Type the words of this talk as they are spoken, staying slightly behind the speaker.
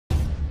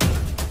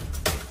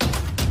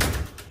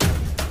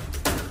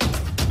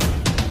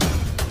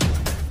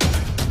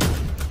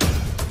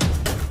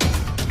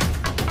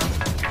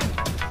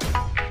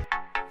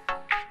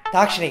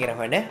තාක්ෂණය ගැන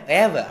හොයන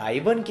ඔයාව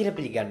අයිබන් කියලා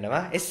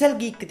පිළිගන්නවා SL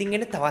GEEK ඉතින්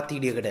එන තවත්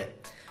වීඩියෝකට.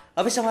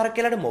 අපි සමහරක්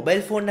වෙලාවට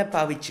මොබයිල් ෆෝන් එක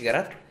පාවිච්චි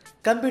කරත්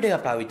කම්පියුටර්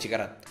එක පාවිච්චි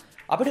කරත්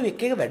අපිට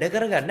එක එක වැඩ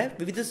කරගන්න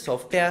විවිධ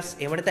softwares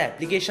එහෙම නැත්නම්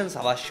applications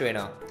අවශ්‍ය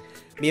වෙනවා.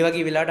 මේ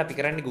වගේ වෙලාවට අපි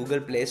කරන්නේ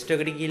Google Play Store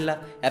එකට ගිහිල්ලා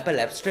Apple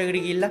App Store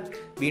එකට ගිහිල්ලා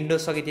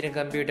Windows වගේ තියෙන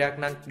කම්පියුටර්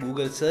එකක් නම්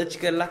Google search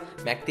කරලා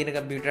Mac තියෙන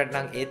කම්පියුටර් එකක්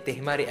නම් ඒත්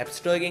එහෙම හරි App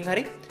Store එකෙන්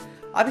හරි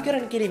අපි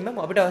කරන්නේ කෙලින්ම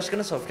අපිට අවශ්‍ය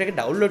කරන software එක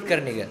download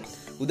කරන එක.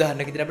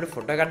 උදාහරණයක් විදිහට අපිට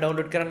ෆොටෝ එකක්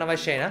download කරන්න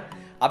අවශ්‍යයි නම්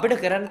අපිට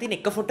කරන්න තියෙන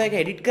එක ෆොටෝ එක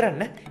edit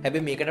කරන්න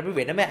හැබැයි මේකට අපි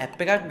වෙනම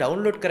app එකක්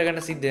download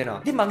කරගන්න සිද්ධ වෙනවා.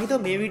 ඉතින් මම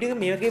හිතුවා මේ වීඩියෝ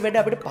එක මේ වගේ වැඩ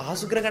අපිට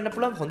පහසු කරගන්න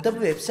පුළුවන් හොඳම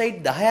website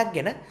 10ක්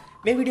ගැන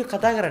මේ වීඩියෝ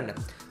කතා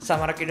කරන්න.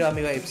 සමහරක් විට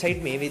මේ website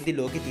මේ වෙද්දි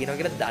ලෝකේ තියෙනවා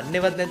කියලා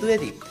දන්නේවත් නැතුව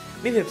ඇති.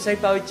 මේ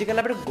website පාවිච්චි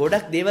කරලා අපිට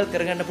ගොඩක් දේවල්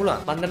කරගන්න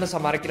පුළුවන්. මම දන්න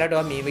සමහරක් වෙලාවට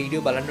ඔයා මේ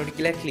වීඩියෝ බලන්න ඕනි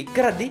කියලා ක්ලික්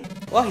කරද්දි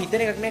ඔයා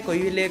හිතන එකක් නෑ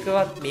කොයි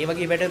වෙලේකවත් මේ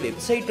වගේ වැඩ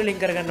website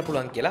වලින් කරගන්න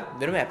පුළුවන් කියලා.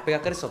 වෙනම app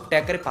එකක් හරි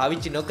software එකක් හරි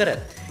පාවිච්චි නොකර.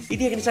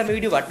 ඉතින් ඒක නිසා මේ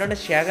වීඩියෝ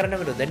වටනොට share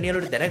කරන්නකොට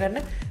දැනියලට දැනගන්න.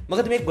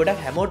 මොකද මේ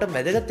ගොඩක් හැමෝටම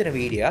වැදගත් වෙන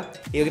වීඩියෝ.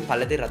 ඒ වගේ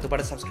පළදේ රතු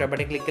පාට subscribe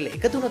button click කරලා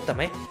එකතු වුණොත්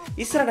තමයි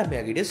ඉස්සරහට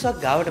මේ වීඩියෝස්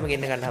ඔයා ගාවටම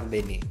ගෙන්න ගන්න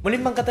හම්බෙන්නේ.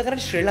 මුලින්ම මම කතා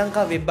කරන්නේ ශ්‍රී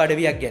ලංකා වෙබ්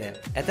අඩවියක් ගැන.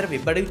 ඇතර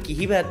වෙබ් අඩවි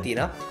කිහිපයක්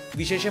තියෙනවා.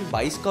 විශේෂයෙන්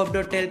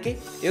Baiscope.lk,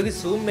 ඒ වගේ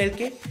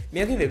Zoom.lk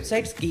මේ වගේ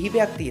වෙබ්සයිට්ස්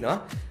කිහිපයක් තියෙනවා.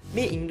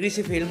 මේ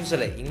ඉංග්‍රීසි ෆිල්ම්ස්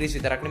වල ඉංග්‍රීසි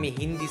විතරක් නෙමෙයි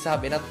හින්දි සහ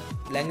වෙනත්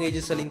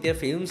ලැන්ග්වේජස් වලින්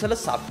තියෙන ෆිල්ම්ස් වල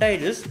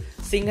සබ්ටයිටල්ස්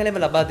සිංහලෙන්ම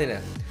ලබා දෙන.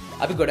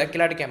 අපි ගොඩක්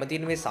වෙලාවට කැමති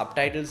ඉන්නේ මේ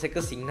සබ්ටයිටල්ස් එක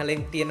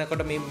සිංහලෙන්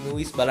තියෙනකොට මේ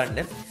මූවිස් බලන්න.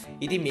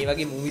 ඉතින් මේ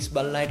වගේ මූවිස්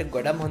බලන අයට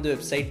ගොඩක් හොඳ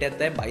වෙබ්සයිට් එකක්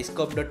තමයි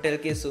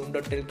Baiscope.lk,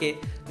 Zoom.lk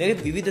මේ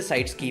විවිධ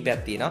සයිට්ස්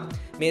කීපයක් තියෙනවා.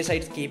 මේ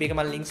සයිට්ස් කීපයක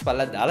මම ලින්ක්ස්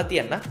පල්ලා දාලා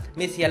තියන්න.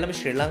 මේ සියල්ලම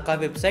ශ්‍රී ලංකා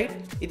වෙබ්සයිට්.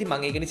 ඉතින්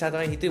මම ඒක නිසා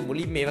තමයි හිතුවේ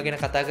මුලින් මේවා ගැන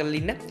කතා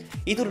කරලා ඉන්න.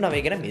 ඊටු නම්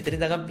ඒ ගැන මෙතන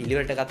ඉඳන්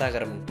පිළිවෙලට කතා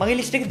කරමු. මගේ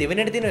ලිස්ට් එකේ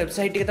දෙවෙනියට තියෙන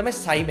වෙබ්සයිට් එක තමයි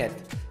cymath.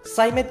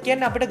 cymath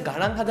කියන්නේ අපිට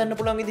ගණන් හදන්න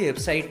පුළුවන් විදිහේ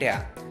වෙබ්සයිට්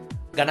එකක්.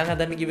 ගණන්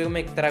හදන්න කිව්වම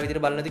එක්තරා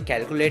විදිහට බලනදී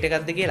කැල්කියුලේටර්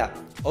එකක්ද කියලා.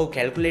 ඔව්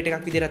කැල්කියුලේටර්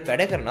එකක් විදිහට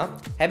වැඩ කරනවා.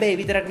 හැබැයි ඒ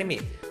විතරක්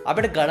නෙමෙයි.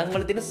 අපිට ගණන්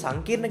වල තියෙන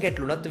සංකීර්ණ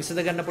ගැටලුණත්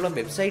විසඳ ගන්න පුළුවන්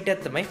වෙබ්සයිට්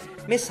එකක් තමයි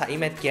මේ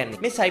cymath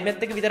කියන්නේ. මේ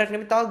cymath එක විතරක්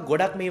නෙමෙයි තව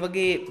ගොඩක් මේ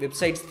වගේ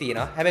වෙබ්සයිට්ස්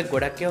තියෙනවා. හැබැයි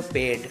ගොඩක් ඒවා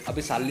paid.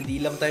 අපි සල්ලි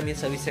දීලාම තමයි මේ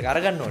සර්විස් එක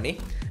අරගන්න ඕනේ.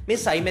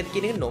 මේ cymath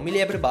කියන එක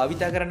නොමිලේ අපිට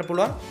භාවිතා කරන්න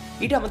පුළුවන්.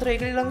 ඊට අමතරව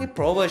ඒක ළඟේ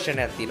pro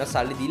version එකක් තියෙනවා.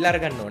 සල්ලි දීලා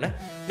අරගන්න ඕන.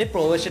 මේ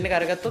pro version එක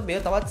අරගත්තොත්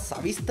මේක තවත්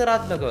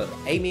සවිස්තරාත්මකව.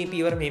 ඇයි මේ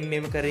පියවර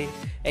මෙහෙම කරේ?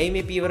 ඇයි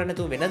මේ පියවර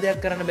නැතුව වෙන දෙයක්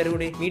කරන්න බැරි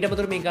වුණේ? ඊට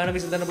අමතරව මේ ගාන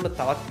විසඳන්න පුළුවන්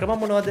තවත් ක්‍රම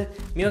මොනවද?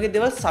 මේ වගේ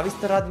දේවල්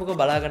සවිස්තරාත්මකව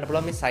බලා ගන්න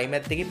පුළුවන් මේ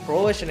cymath එකේ pro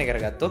version එක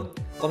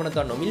අරගත්තොත් කොහොමද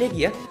තව නොමිලේ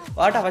ගිය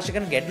ඔයාලට අවශ්‍ය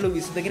කරන ගැටලු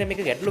විසඳගෙන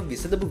මේක ගැටලු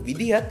විසඳපු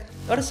විදිහත්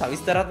ඔයාලට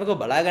සවිස්තරාත්මකව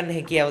බලා ගන්න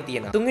හැකියාව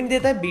තියෙනවා. තුන්වෙනි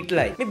දේ තමයි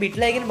bitly. මේ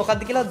bitly කියන්නේ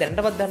මොකක්ද කියලා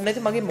දැනටවත් දන්නේ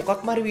නැති මගේ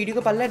මොකක්ම හරි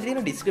වීඩියෝ එක පල්ලෙහාට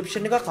තියෙන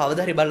description එක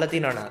කවදා හරි බලලා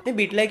තියෙනවා නා. මේ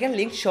bitly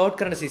කියන්නේ link short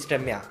කරන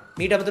system එකක්.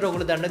 මීට අමතරව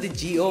ඔයගොල්ලෝ දන්නේ නැති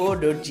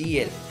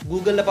goo.gl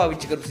Google ල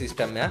පාවිච්චි කරපු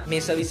system එකක්.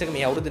 මේ service එක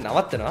මේ අවුරුද්ද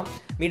නවත්තනවා.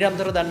 මීට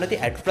අමතරව දන්නේ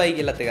නැති adfly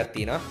කියලා එකක්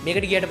තියෙනවා.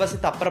 මේකට ගියාට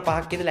පස්සේ තප්පර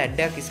 5ක් ඉඳලා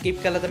ad එකක් skip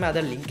කරලා තමයි අද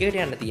link එකට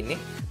යන්න තියෙන්නේ.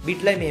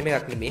 bitly මෙහෙම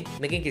එකක් නෙමෙයි.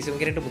 මේකෙන් කිසිම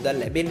කෙනෙකුට මුදල්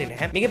ලැබෙන්නේ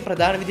නැහැ. මේකේ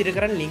ප්‍රධාන විදිහට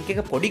කරන්නේ link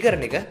එක පොඩි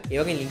කරන එක. ඒ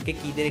වගේ link එක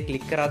කී දෙනෙක්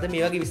click කරාද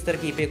මේ වගේ විස්තර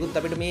කීපයකුත්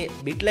අපිට මේ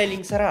bitly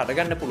links හරහා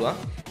අරගන්න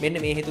පුළුවන්.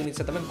 මෙන්න මේ හේතු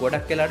නිසා තමයි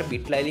ගොඩක් වෙලාවට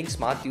bitly links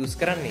මාත් use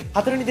කරන්නේ.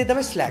 හතරවෙනි දේ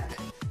තමයි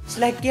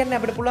Slack කියන්නේ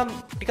අපිට පුළුවන්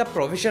ටිකක්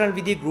ප්‍රොෆෙෂනල්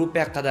විදිහේ ගෲප්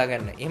එකක්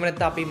හදාගන්න. එහෙම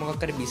නැත්නම් අපි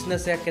මොකක් හරි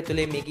බිස්නස් එකක්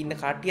ඇතුලේ මේක ඉන්න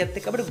කට්ටියත්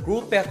එක්ක අපිට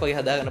ගෲප් එකක් වගේ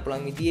හදාගන්න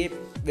පුළුවන් විදිහේ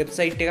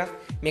වෙබ්සයිට් එකක්.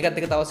 මේකත්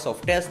එක්ක තව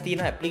softwares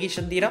තියෙනවා,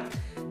 application තියෙනවා.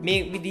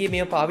 මේ විදිහේ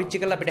මේව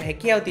පාවිච්චි කරලා අපිට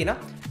හැකියාව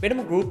තියෙනවා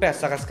වෙනම ගෲප්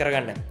එකක් සකස්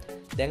කරගන්න.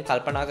 දැන්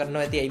කල්පනා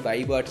කරනවා ඇති අයි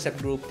Viber WhatsApp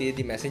group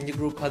තියෙදි Messenger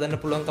group හදන්න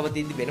පුළුවන්කම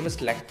තියෙදි වෙනම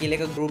Slack කියලා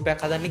එක group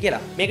එකක් හදන්න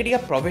කියලා. මේක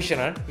ටිකක්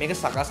professional. මේක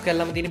සකස්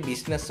කරලාම තියෙන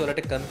business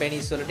වලට,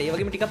 companies වලට ඒ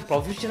වගේම ටිකක්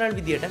professional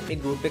විදියට මේ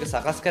group එක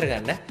සකස්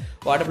කරගන්න.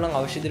 ඔයාලට පුළුවන්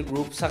අවශ්‍ය විදිහට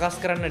group සකස්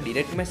කරන්න,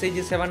 direct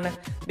messages එවන්න.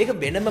 මේක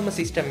වෙනමම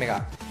system එකක්.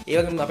 ඒ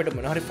වගේම අපිට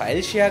මොනවා හරි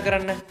file share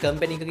කරන්න,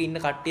 company එකක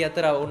ඉන්න කට්ටිය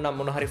අතර ඕනනම්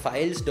මොනවා හරි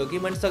files,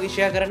 documents වගේ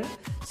share කරන්න.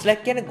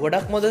 Slack කියන්නේ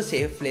ගොඩක් මොද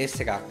safe place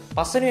එකක්.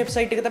 පස්වෙනි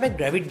website එක තමයි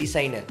Gravit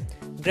Designer.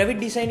 Gravit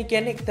Designer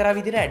කියන්නේ එක්තරා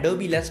විදිහට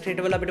Adobe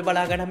Illustrator වල අපිට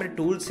බලා ගන්න හැම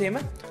tools එහෙම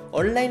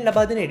online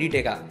ලබා දෙන edit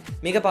එකක්.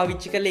 මේක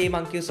පාවිච්චි කරලා මේ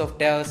මං කියු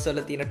softwares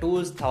වල තියෙන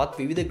tools තවත්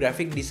විවිධ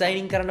graphic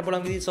designing කරන්න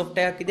පුළුවන් විදිහේ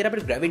software එකක් විදිහට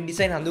අපිට Gravit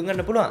Design හඳුන්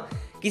ගන්න පුළුවන්.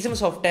 කිසිම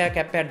software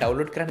app එකක්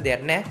download කරන්න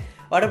දෙයක් නැහැ.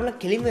 ඔයාලට පුළුවන්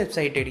කෙලින්ම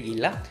website එකට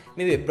ගිහිල්ලා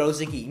මේ web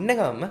browser එකේ ඉන්න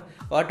ගමන්ම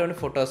ඔයාලට ඕනේ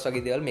photos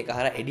වගේ දේවල් මේක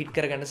හරහා edit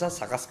කරගන්න සහ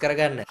සකස්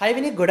කරගන්න.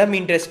 හයවෙනි ගොඩක්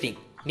interesting.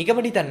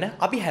 නිකමට හිතන්න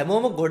අපි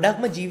හැමෝම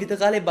ගොඩක්ම ජීවිත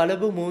කාලේ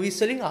බලපු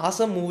movies වලින්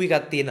awesome movie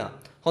එකක් තියෙනවා.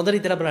 හොඳට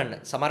හිතලා බලන්න.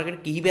 සමහරකට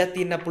කිහිපයක්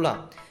තියෙන්න පුළුවන්.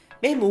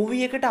 මේ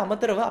මූවී එකට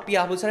අමතරව අපි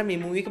ආපුසර මේ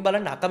මූවී එක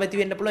බලන්න අකමැති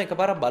වෙන්න පුළුවන්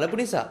එකපාරක් බලපු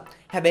නිසා.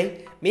 හැබැයි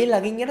මේ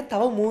ළඟින් යන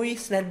තව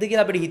මූවීස් නැද්ද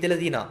කියලා අපිට හිතලා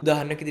තියෙනවා.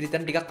 උදාහරණයක් විදිහට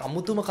හිතන්න ටිකක්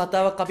අමුතුම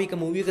කතාවක් අපි එක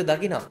මූවී එක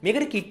දකිනවා.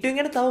 මේකට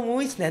කිට්ටුවෙන් යන තව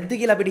මූවීස් නැද්ද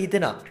කියලා අපිට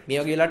හිතෙනවා.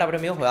 මේ වගේ වෙලාවට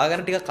අපිට මේව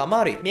හොයාගන්න ටිකක්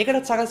අමාරුයි.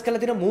 මේකට සකස්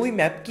කරලා තියෙන මූවී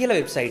මැප් කියලා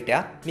වෙබ්සයිට්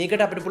එකක්.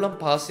 මේකට අපිට පුළුවන්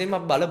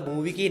පහසුවෙන්ම බල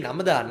මූවී එකේ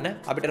නම දාන්න.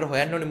 අපිට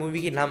හොයන්න ඕනේ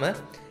මූවී එකේ නම.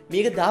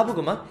 මේක දාපු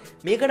ගමන්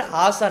මේකට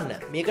ආසන්න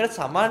මේකට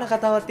සමාන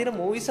කතාවක් තියෙන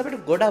මූවිස්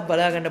අපිට ගොඩක්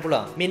බලා ගන්න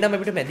පුළුවන්. මෙන්න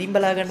අපිට මැදින්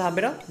බලා ගන්න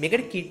හම්බෙනවා.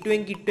 මේකට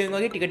කිට්ටුවෙන්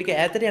වගේ ටික ටික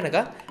ඈතට යනකම්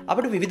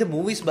අපිට විවිධ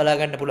මූවිස් බලා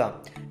ගන්න පුළුවන්.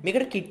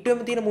 මේකට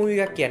කිට්ටුවෙම තියෙන මූවි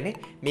එකක් කියන්නේ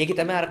මේකේ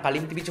තමයි අර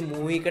කලින් තිබිච්ච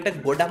මූවි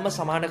එකට ගොඩක්ම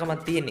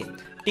සමානකමක් තියෙන්නේ.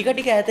 ටික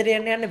ටික ඈතට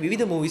යන්න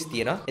විවිධ මූවිස්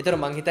තියෙනවා. ඒතර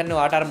මං හිතන්නේ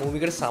ඔයාට අර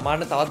මූවි එකට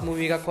සමාන තවත්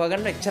මූවි එකක්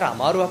හොයාගන්න එච්චර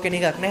අමාරුවක් වෙන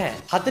එකක් නැහැ.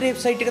 හතරේ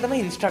වෙබ්සයිට් එක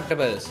තමයි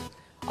Instructables.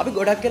 අපි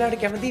ගොඩක් වෙලාට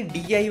කැමති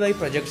DIY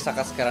ප්‍රොජෙක්ට්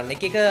සකස් කරන්න.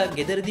 එක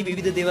ගෙදරදී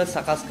විවිධ දේවල්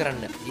සකස්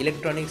කරන්න.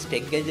 ඉලෙක්ට්‍රොනික්ස්,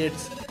 ටෙක්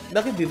ගැජට්ස්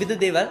වගේ විවිධ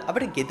දේවල්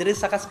අපිට ගෙදරදී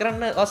සකස්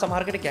කරන්න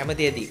සමහරකට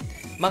කැමති ඇති.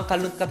 මම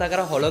කලිනුත් කතා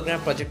කරා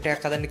හොලෝග්‍රෑම් ප්‍රොජෙක්ට්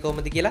එකක් හදන්නේ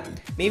කොහොමද කියලා.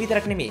 මේ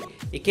විතරක් නෙමෙයි.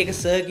 එක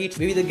සර්කිට්ස්,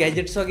 විවිධ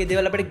ගැජට්ස් වගේ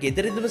දේවල් අපිට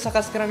ගෙදරදීම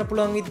සකස් කරන්න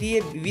පුළුවන්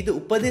විදිහේ විවිධ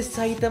උපදෙස්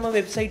සහිතම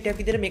වෙබ්සයිට්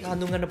එකක් විදිහට මේක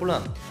හඳුන්වන්න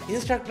පුළුවන්.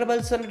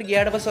 Instructables වලට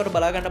ගියාට පස්සේ ඔයාලට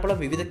බලා ගන්න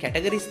පුළුවන් විවිධ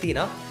කැටගරිස්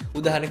තියෙනවා.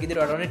 උදාහරණයක්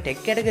විදිහට ඔයාලට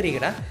ටෙක් කැටගරි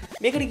එක නම්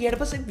මේකට ගියාට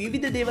පස්සේ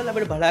විවිධ දේවල්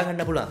අපිට බලා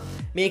ගන්න පුළුවන්.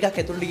 මේකක්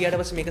ඇතුළට ගියාට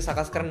පස්සේ මේක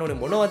සකස් කරන්න ඕනේ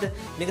මොනවද?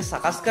 මේක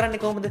සකස්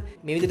කරන්නේ කොහොමද?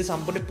 මේ විදිහට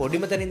සම්පූර්ණ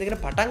පොඩිම තැන ඉඳගෙන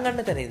පටන්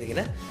ගන්න තැන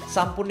ඉඳගෙන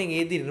සම්පූර්ණයෙන්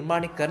ඒ දේ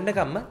නිර්මාණය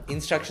කරනකම්ම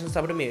ඉන්ස්ට්‍රක්ෂන්ස්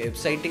අපිට මේ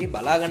වෙබ්සයිට් එකේ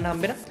බලා ගන්න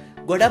හම්බෙන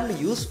ගොඩක්ම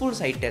යූස්ෆුල්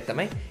සයිට් එකක්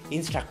තමයි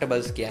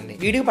Instructables කියන්නේ.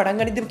 වීඩියෝ පටන්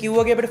ගනිද්දී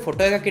කිව්වා වගේ අපිට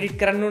ෆොටෝ එකක් එඩිට්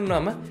කරන්න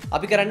ඕනම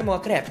අපි කරන්නේ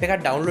මොකක් හරි ඇප් එකක්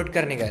ඩවුන්ලෝඩ්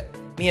කරන එක.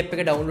 මේ ඇප්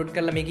එක ඩවුන්ලෝඩ්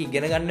කරලා මේක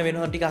ඉගෙන ගන්න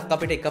වෙනවා ටිකක්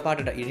අපිට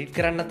එකපාරට එඩිට්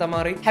කරන්න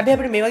තමයි. හැබැයි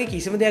අපිට මේ වගේ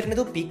කිසිම දෙයක්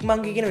නැතුව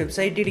PicMoney කියන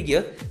වෙබ්සයිට් එකට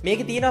ගියොත්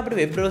මේකේ තියෙන අපිට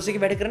වෙබ් බ්‍රවුසර්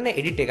එකේ වැඩ කරන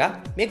එඩිට් එක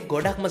මේක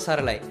ගොඩක්ම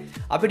සරලයි.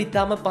 අපිට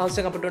ඉතාලම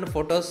පහසුවෙන් අපිට ඕන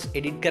ෆොටෝස්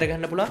එඩිට්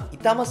කරගන්න පුළුවන්.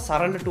 ඉතාලම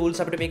සරල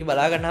ටූල්ස් අපිට මේක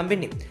බලා ගන්න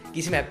හම්බෙන්නේ.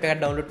 කිසිම ඇප් එකක්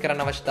ඩවුන්ලෝඩ්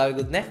කරන්න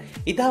අවශ්‍යතාවයකුත් නැහැ.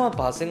 ඉතාලම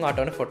පහසුවෙන්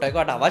ඔයාට ඕන ෆොටෝ එක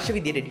ඔයාට අවශ්‍ය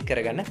විදිහට එඩිට්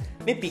කරගන්න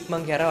මේ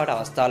PicMoney කරා ඔයාට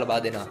අවස්ථාව ලබා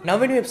දෙනවා.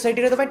 නවවෙනි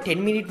වෙබ්සයිට් එක තමයි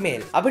 10 minute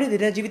mail. අපිට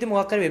දින ජීවිතේ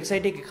මොකක් හරි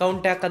වෙබ්සයිට් එකක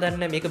account එකක්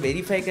හදන්න මේක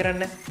verify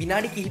කරන්න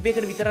විනාඩි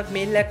කිහිපයකට විතරක්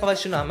mail එකක්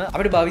අවශ්‍ය නම්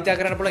අපිට භාවිතා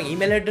කරන්න පුළුවන්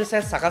ඊමේල් ඇඩ්‍රස්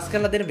එක සකස්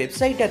කරලා දෙන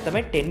වෙබ්සයිට් එක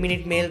තමයි 10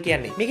 minute mail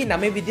කියන්නේ. මේකේ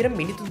නම විදිහට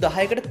මිනිත්තු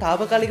 10කට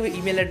తాවකාලිකව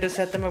ඊමේල් ඇඩ්‍රස්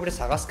එකක් තමයි අපිට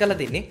සකස් කරලා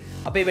දෙන්නේ.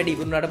 අපේ වැඩ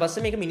ඉවරුනාට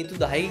පස්සේ මේක මිනිත්තු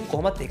 10කින්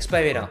කොහොමත්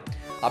එක්ස්පයර් වෙනවා.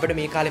 අපිට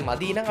මේ කාලේ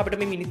මදි නම් අපිට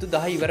මේ මිනිත්තු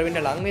 10 ඉවර වෙන්න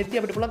ලඟ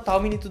වෙද්දී අපිට පුළුවන්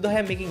තව මිනිත්තු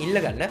 10ක් මේකෙන් ඉල්ල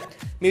ගන්න.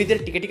 මේ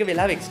විදිහට ටික ටික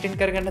වෙලාව එක්ස්ටෙන්ඩ්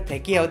කරගන්න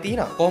හැකියාව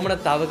තියෙනවා. කොහොමද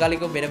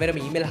తాවකාලිකව වෙන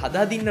වෙනම ඊමේල්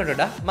හදා දින්නට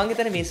වඩා මම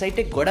හිතන්නේ මේ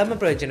සයිට් එක ගොඩක්ම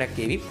ප්‍රයෝජනක්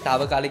වේවි.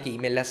 తాවකාලික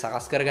ඊමේල් එක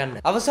සකස් කරගන්න.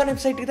 අවසාන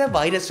වෙබ්සයිට් එක තමයි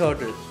virus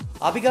total.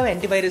 අපි ගාව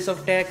ඇන්ටිවයිරස්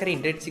software එකක් හරි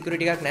ඉන්ටර්නෙට්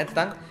සිකියුරිටි එකක්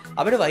නැත්නම්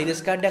අපිට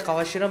වෛරස් කාඩ් එකක්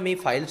අවශ්‍ය නම් මේ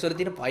ෆයිල්ස් වල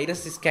තියෙන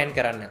වෛරස් ස්කෑන්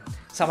කරන්න.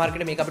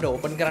 සමහරකට මේක අපිට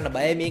ඕපන් කරන්න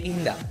බයයි මේකෙන්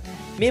හින්දා.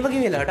 මේ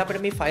වගේ වෙලාවට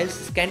අපිට මේ ෆයිල්ස්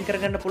ස්කෑන්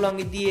කරගන්න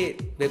පුළුවන් විදිහේ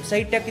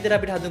වෙබ්සයිට් එකක් විතර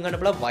අපිට හඳුන් ගන්න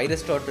පුළුවන්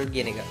virus total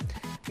කියන එක.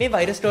 මේ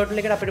virus total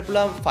එකට අපිට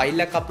පුළුවන්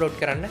ෆයිල් එකක් අප්ලෝඩ්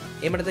කරන්න.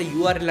 එහෙම නැත්නම්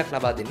URL එකක්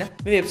ලබා දෙන්න.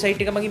 මේ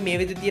වෙබ්සයිට් එක මගින් මේ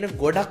විදිහේ තියෙන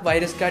ගොඩක්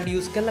වෛරස් කාඩ්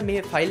යූස් කරලා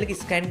මේ ෆයිල් එක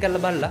ස්කෑන්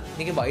කරලා බලලා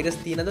මේකේ වෛරස්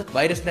තියෙනද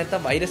වෛරස්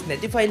නැත්නම් වෛරස්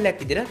නැති ෆයිල්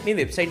එකක් විදිහට මේ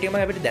වෙබ්සයිට් එකම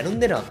අපිට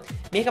දැනුම් දෙනවා.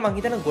 මේක මං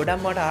හිතන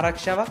ගොඩක්ම වට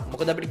ආරක්ෂාවක්.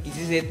 මොකද අපිට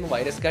කිසිසේත්ම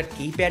වෛරස් කාඩ්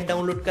කීපයක්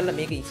ඩවුන්ලෝඩ් කරලා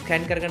මේක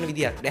ස්කෑන් කරගන්න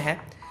විදියක් නැහැ.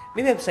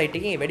 මේ වෙබ්සයිට්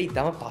එකේ වැඩි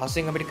ඉතාම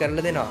පහසුවෙන් අපිට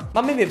කරලා දෙනවා.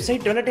 මම මේ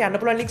වෙබ්සයිට් වලට යන්න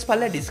පුළුවන් ලින්ක්ස්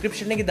පල්ලා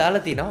ඩිස්ක්‍රිප්ෂන් එකේ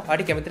දාලා තියෙනවා.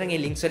 ඔයාලට කැමති නම් ඒ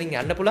ලින්ක්ස් වලින්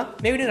යන්න පුළුවන්.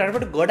 මේ වීඩියෝ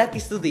නරඹට ගොඩක්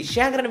ස්තුතියි.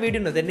 ෂෙයා කරන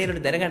වීඩියෝ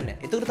නොදැන්නේලට දැනගන්න.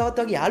 එතකොට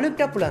තවත් වගේ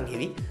යාළුවෙක්ට පුළුවන්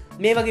හෙවි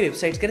මේ වගේ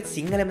වෙබ්සයිට්ස් කරත්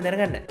සිංහලෙන්ම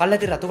දැනගන්න. පල්ලා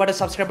තියෙන රතු පාට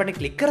subscribe button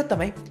click කරලා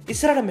තමයි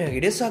ඉස්සරහට මේ වගේ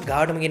වීඩියෝස්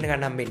ගාවටම ගෙන්න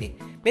ගන්න හම්බෙන්නේ.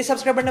 මේ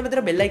subscribe button එක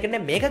විතර bell icon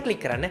එක මේක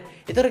click කරන්න.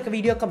 එතකොට එක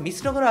වීඩියෝ එකක්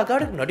මිස් නොකර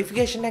අගාවට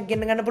notification එකක්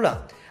ගෙන්න ගන්න පුළුවන්.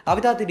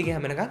 අපි තවත් වීඩියෝ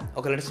එකක් හැමනකම්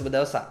ඔයගලන්ට සුබ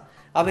දවසක්.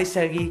 අපි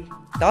ඉස්සරහට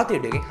තවත්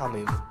වීඩියෝ එකකින් හමු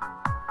වෙමු.